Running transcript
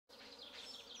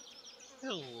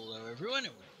Hello everyone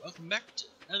and welcome back to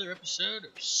another episode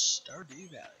of Stardew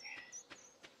Valley.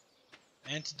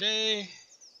 And today,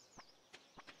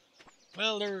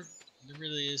 well, there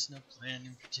really is no plan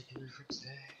in particular for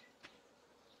today.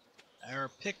 Our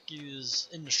pick is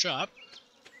in the shop.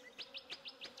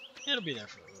 It'll be there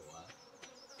for a little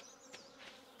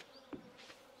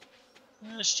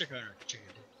while. Let's check out our chicken.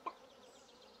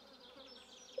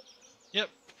 Yep.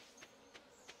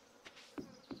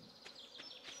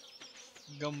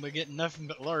 I'm gonna be getting nothing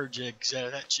but large eggs out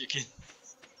of that chicken.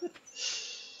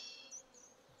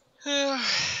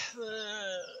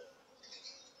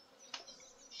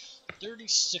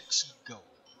 36 gold.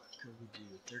 What could we do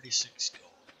with 36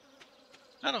 gold?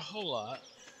 Not a whole lot.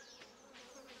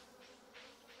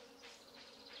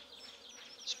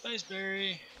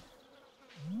 Spiceberry.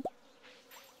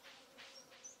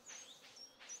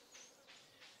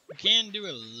 We can do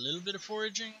a little bit of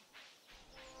foraging.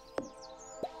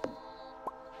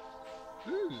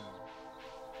 Ooh.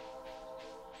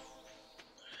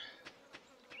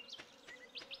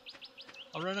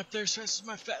 I'll run up there as fast as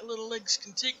my fat little legs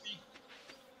can take me.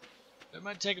 It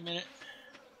might take a minute.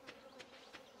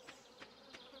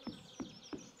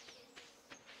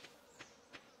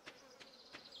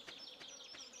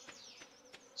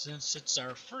 Since it's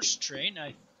our first train,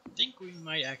 I think we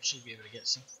might actually be able to get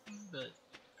something, but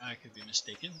I could be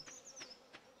mistaken.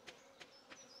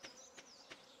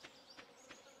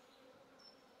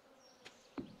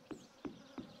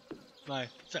 My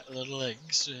fat little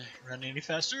legs run any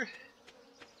faster.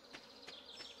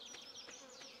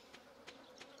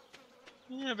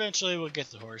 Yeah, eventually we'll get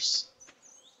the horse.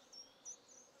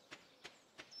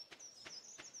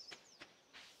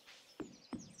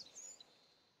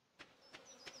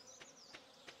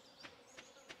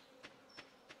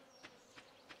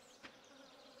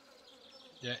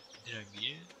 Did I beat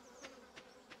it?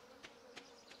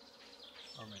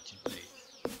 Or am I too late?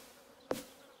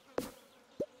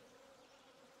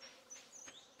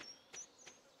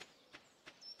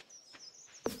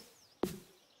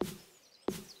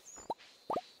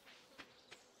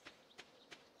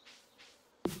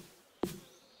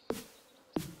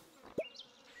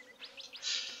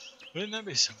 Wouldn't that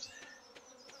be something?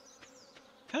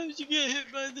 How did you get hit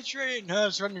by the train? I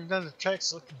was running down the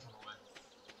tracks looking for one.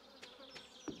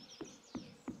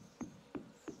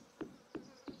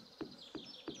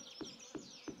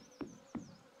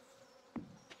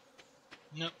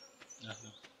 Nope,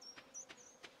 nothing.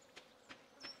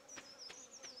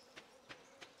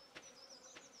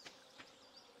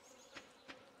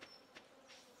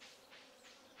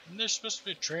 And there's supposed to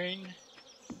be a train.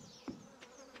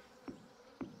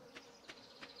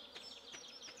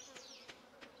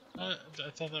 I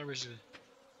thought that was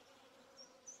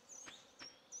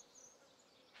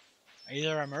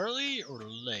either I'm early or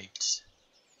late.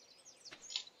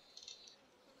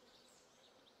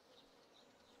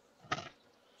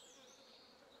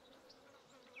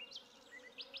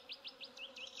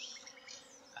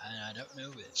 I don't know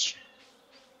which.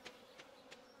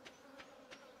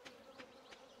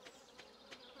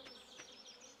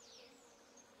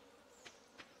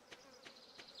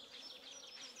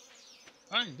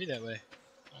 I can be that way.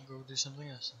 I'll go do something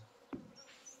else.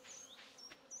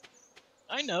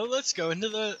 I know, let's go into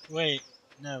the... Wait,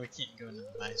 no, we can't go into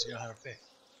the mines. We don't have a pick.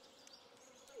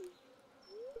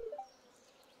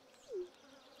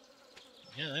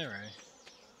 Yeah, they're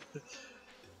right.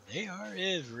 They are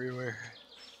everywhere.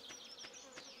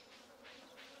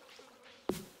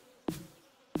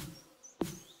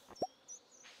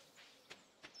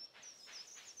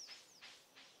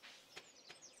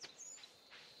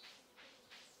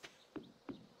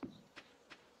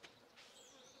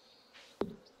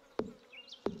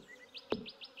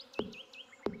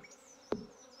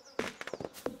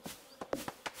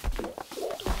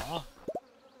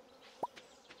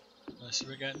 Let's see,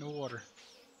 we got no water.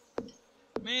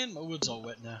 Man, my wood's all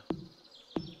wet now.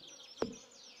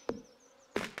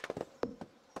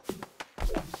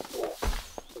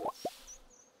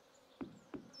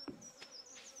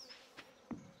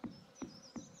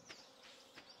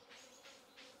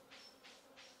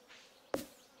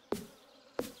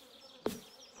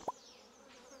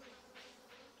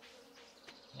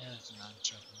 Yeah, it's not a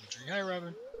chopping tree. Hi,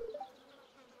 Robin.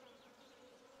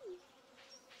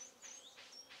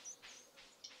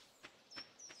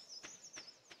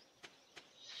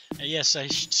 Yes, I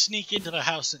should sneak into the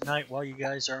house at night while you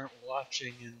guys aren't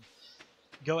watching and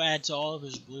go add to all of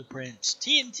his blueprints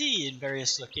TNT in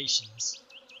various locations.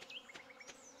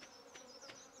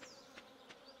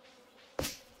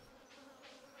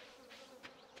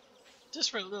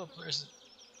 Just for a little person,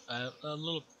 a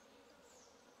little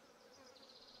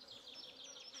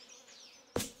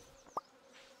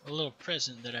a little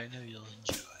present that I know you'll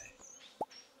enjoy.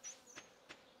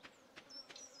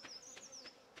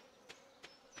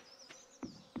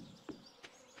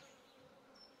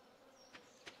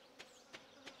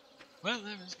 Well,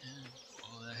 that was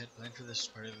all I had planned for this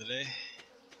part of the day.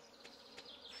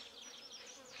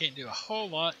 Can't do a whole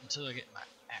lot until I get my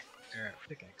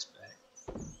pickaxe back.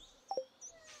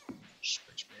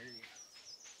 Spritchberry.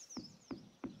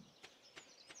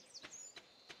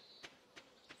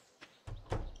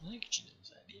 I think she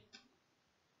knows I need.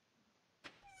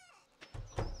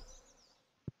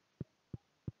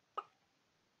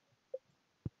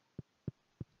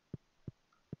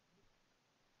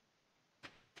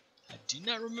 I do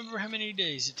not remember how many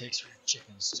days it takes for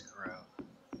chickens to grow.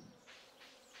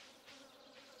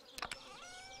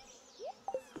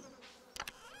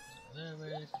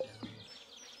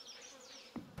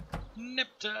 Nip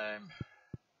time!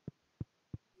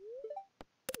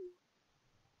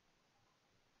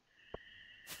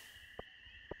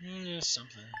 Yeah,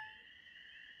 something.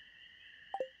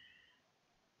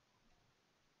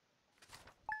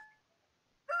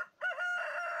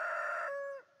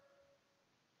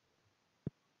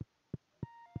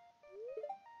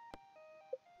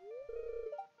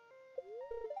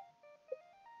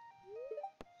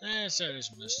 That's how it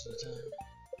is most of the time.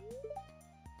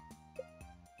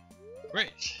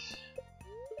 Great.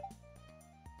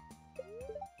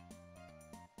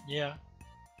 Yeah.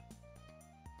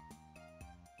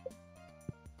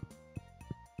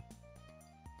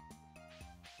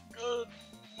 Good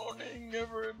morning,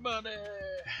 everybody.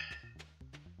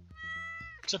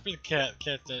 Except for the cat.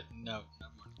 Cat that no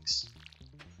mornings.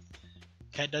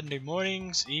 Cat doesn't do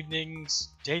mornings, evenings,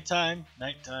 daytime,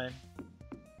 nighttime.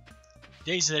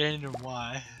 Days that end in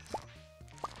Y.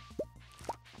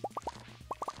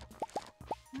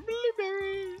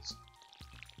 Blueberries.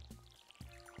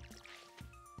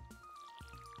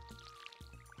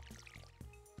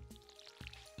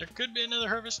 There could be another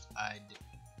harvest. I did.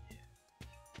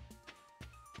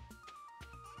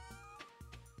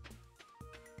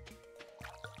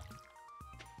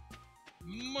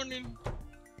 Morning.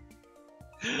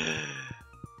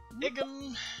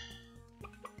 Eggum.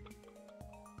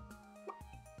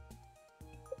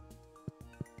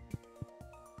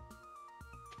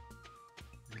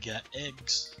 We got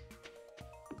eggs.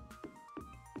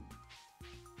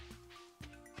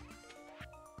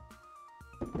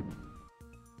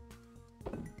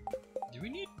 Do we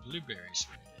need blueberries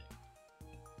for anything?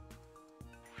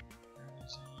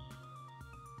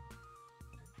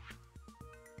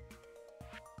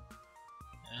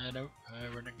 Nope,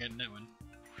 we're not getting that one.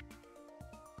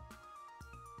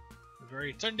 We've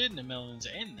already turned in the melons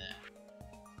and that.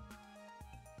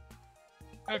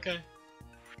 Okay.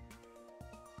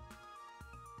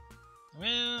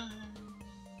 Well...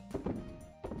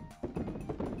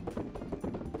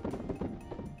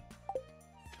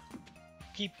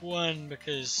 keep one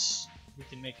because we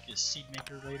can make a seed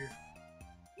maker later.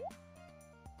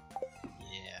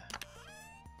 Yeah.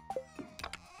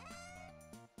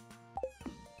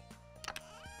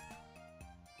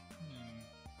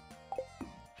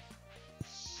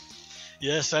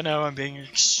 Yes, I know I'm being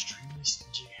extremely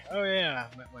stingy. Oh yeah,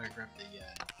 I might want to grab the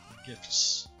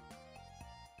gifts.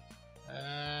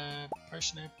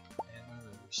 Parsnip and one of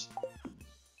those.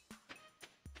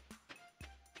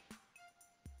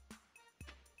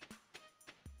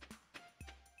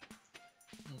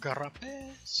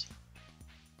 Grapes.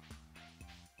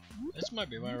 This might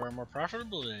be one of our more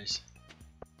profitable days.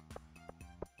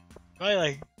 Probably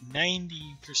like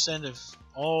 90% of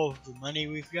all of the money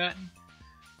we've gotten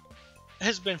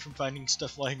has been from finding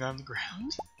stuff lying on the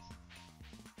ground.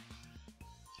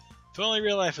 If only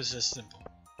real life was this simple.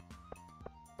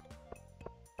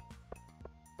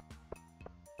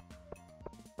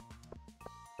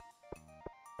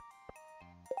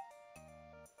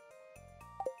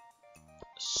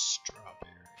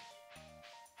 Strawberry.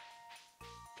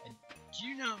 I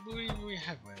do not believe we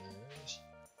have one of those.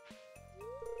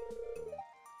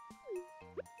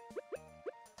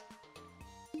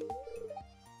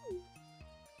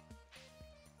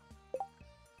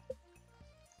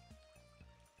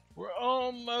 We're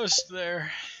almost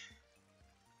there.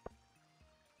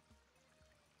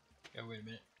 Oh, wait a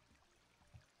minute.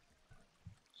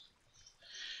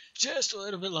 Just a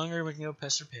little bit longer, we can go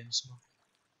past our pins.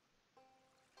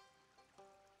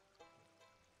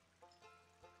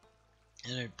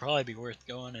 And it'd probably be worth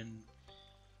going and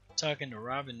talking to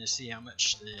Robin to see how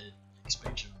much the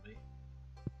expansion will be.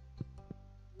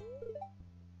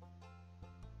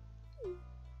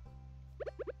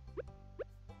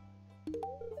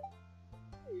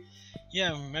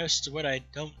 Yeah, most of what I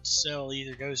don't sell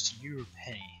either goes to you or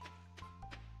Penny.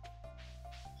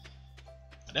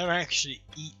 I don't actually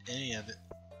eat any of it.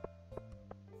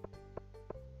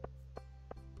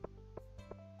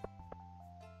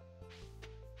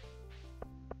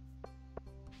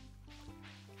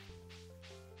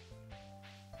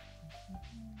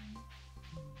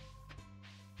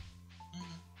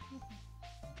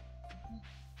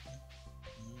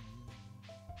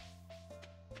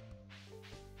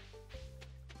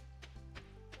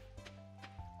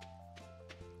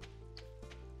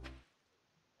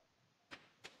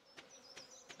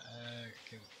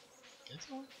 Can we get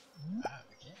one? Ah,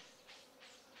 we can.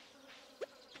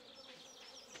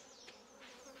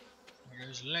 There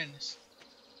goes Linus.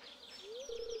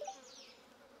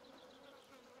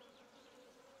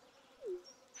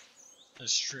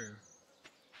 That's true.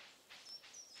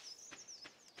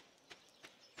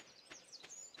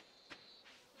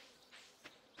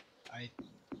 I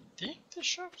think the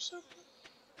shop's open.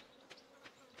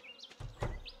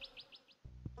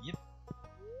 Yep.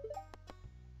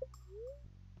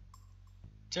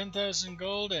 10,000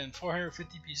 gold and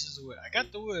 450 pieces of wood. I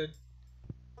got the wood.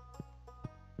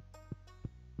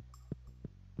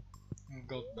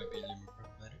 Gold might be a little more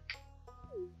problematic.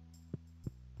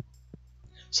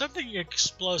 Something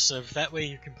explosive, that way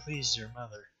you can please your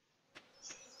mother.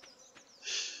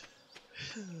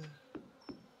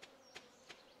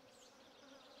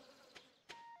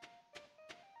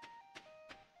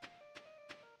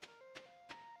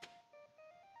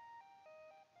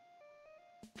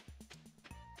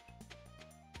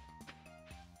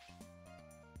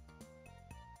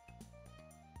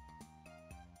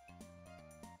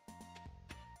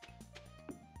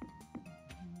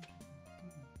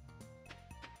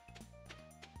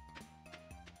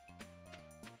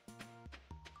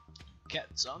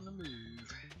 Cat's on the move.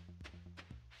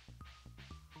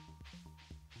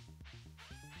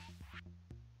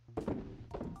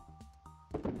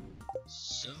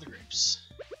 Sell the grapes.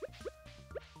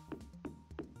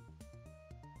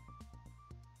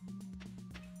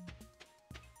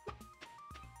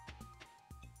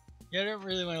 Yeah, I don't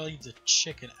really want to leave the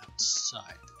chicken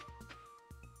outside.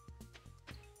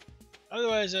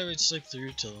 Otherwise, I would sleep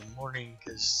through till the morning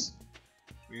because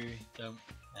we don't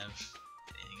have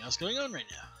anything else going on right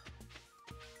now.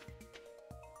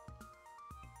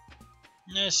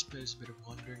 I suppose a bit of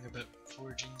wondering about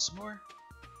foraging some more.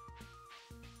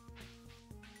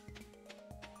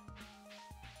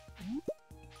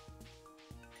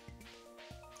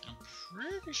 I'm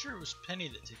pretty sure it was Penny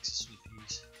that takes the sweet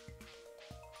peas.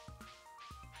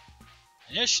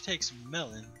 I know she takes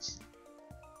melons.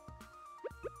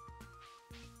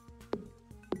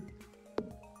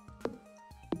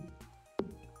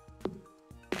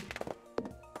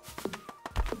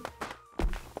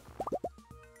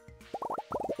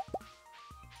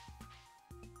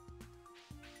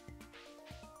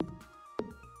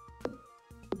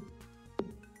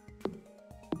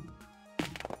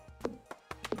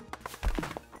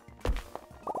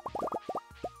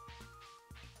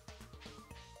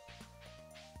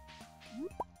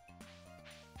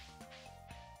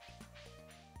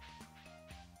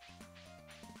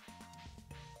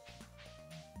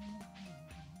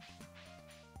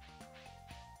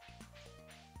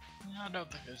 I don't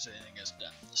think there's anything else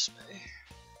done this way.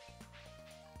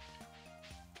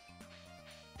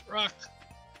 Rock.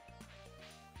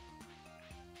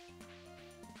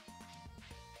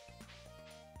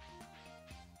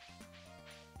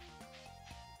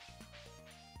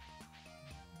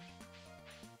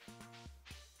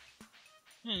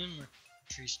 More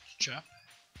trees to chop.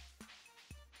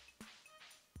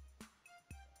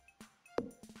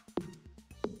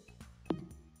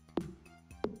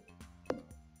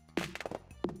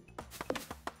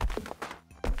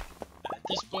 At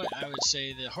this point, I would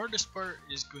say the hardest part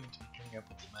is going to be coming up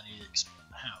with the money to expand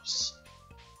the house.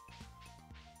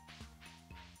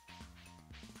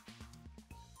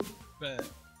 But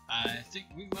I think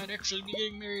we might actually be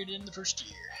getting married in the first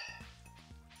year.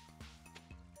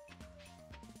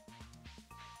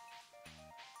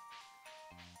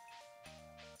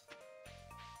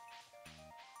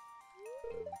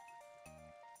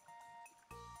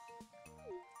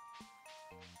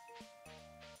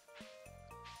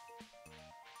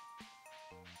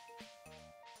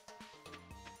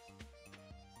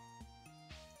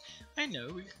 I know,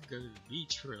 we could go to the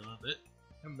beach for a little bit.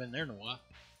 Haven't been there in a while.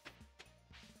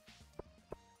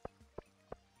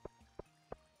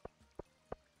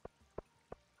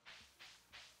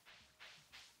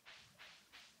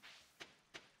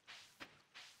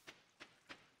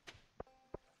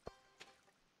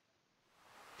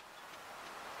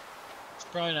 It's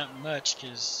probably not much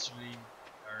because we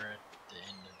are at the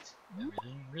end of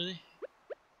everything, really.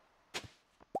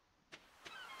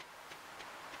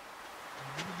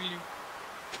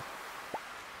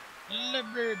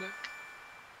 library book.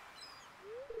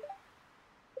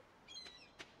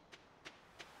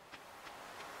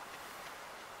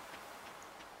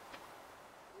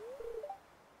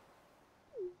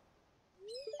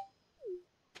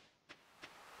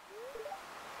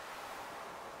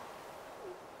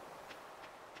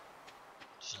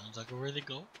 Sounds like a worthy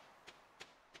goal.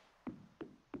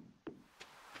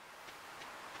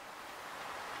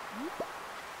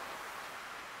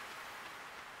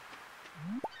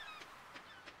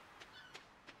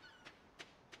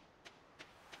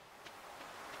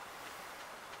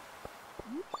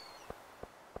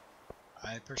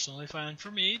 I personally find for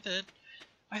me that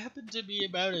I happen to be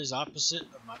about as opposite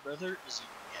of my brother as you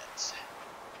can get.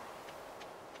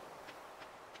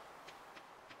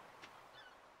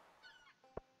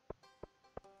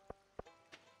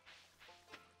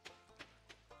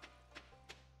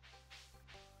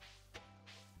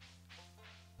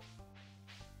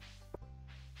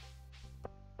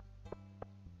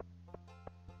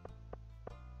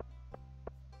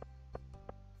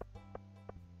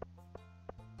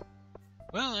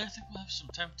 Well, I think we'll have some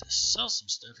time to sell some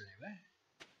stuff anyway.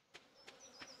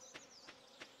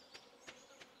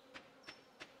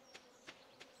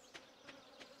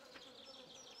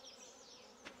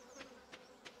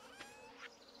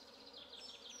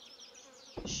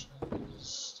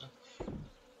 Stuff.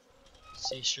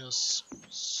 Seashells.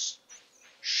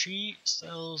 She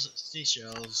sells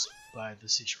seashells by the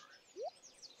seashore.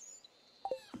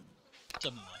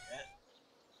 Something like that.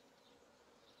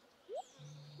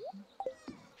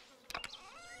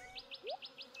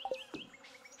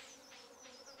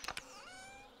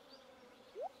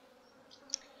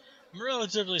 I'm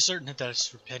relatively certain that that's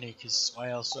for Penny, because why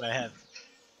else would I have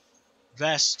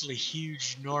vastly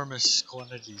huge, enormous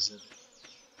quantities of it?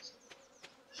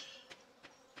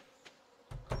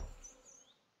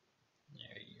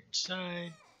 There, you're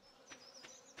inside.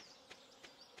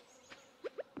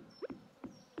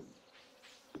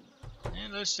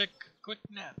 And let's take a quick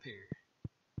nap here.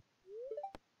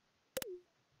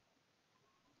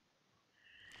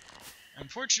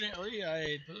 Unfortunately,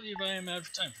 I believe I am out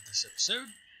of time for this episode.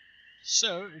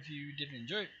 So, if you did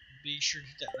enjoy it, be sure to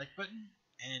hit that like button.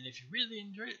 And if you really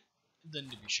enjoyed it, then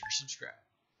be sure to subscribe.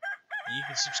 And you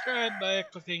can subscribe by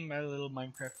clicking my little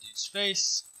Minecraft dude's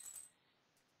face.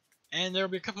 And there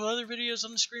will be a couple other videos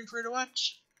on the screen for you to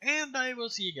watch. And I will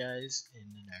see you guys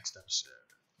in the next episode.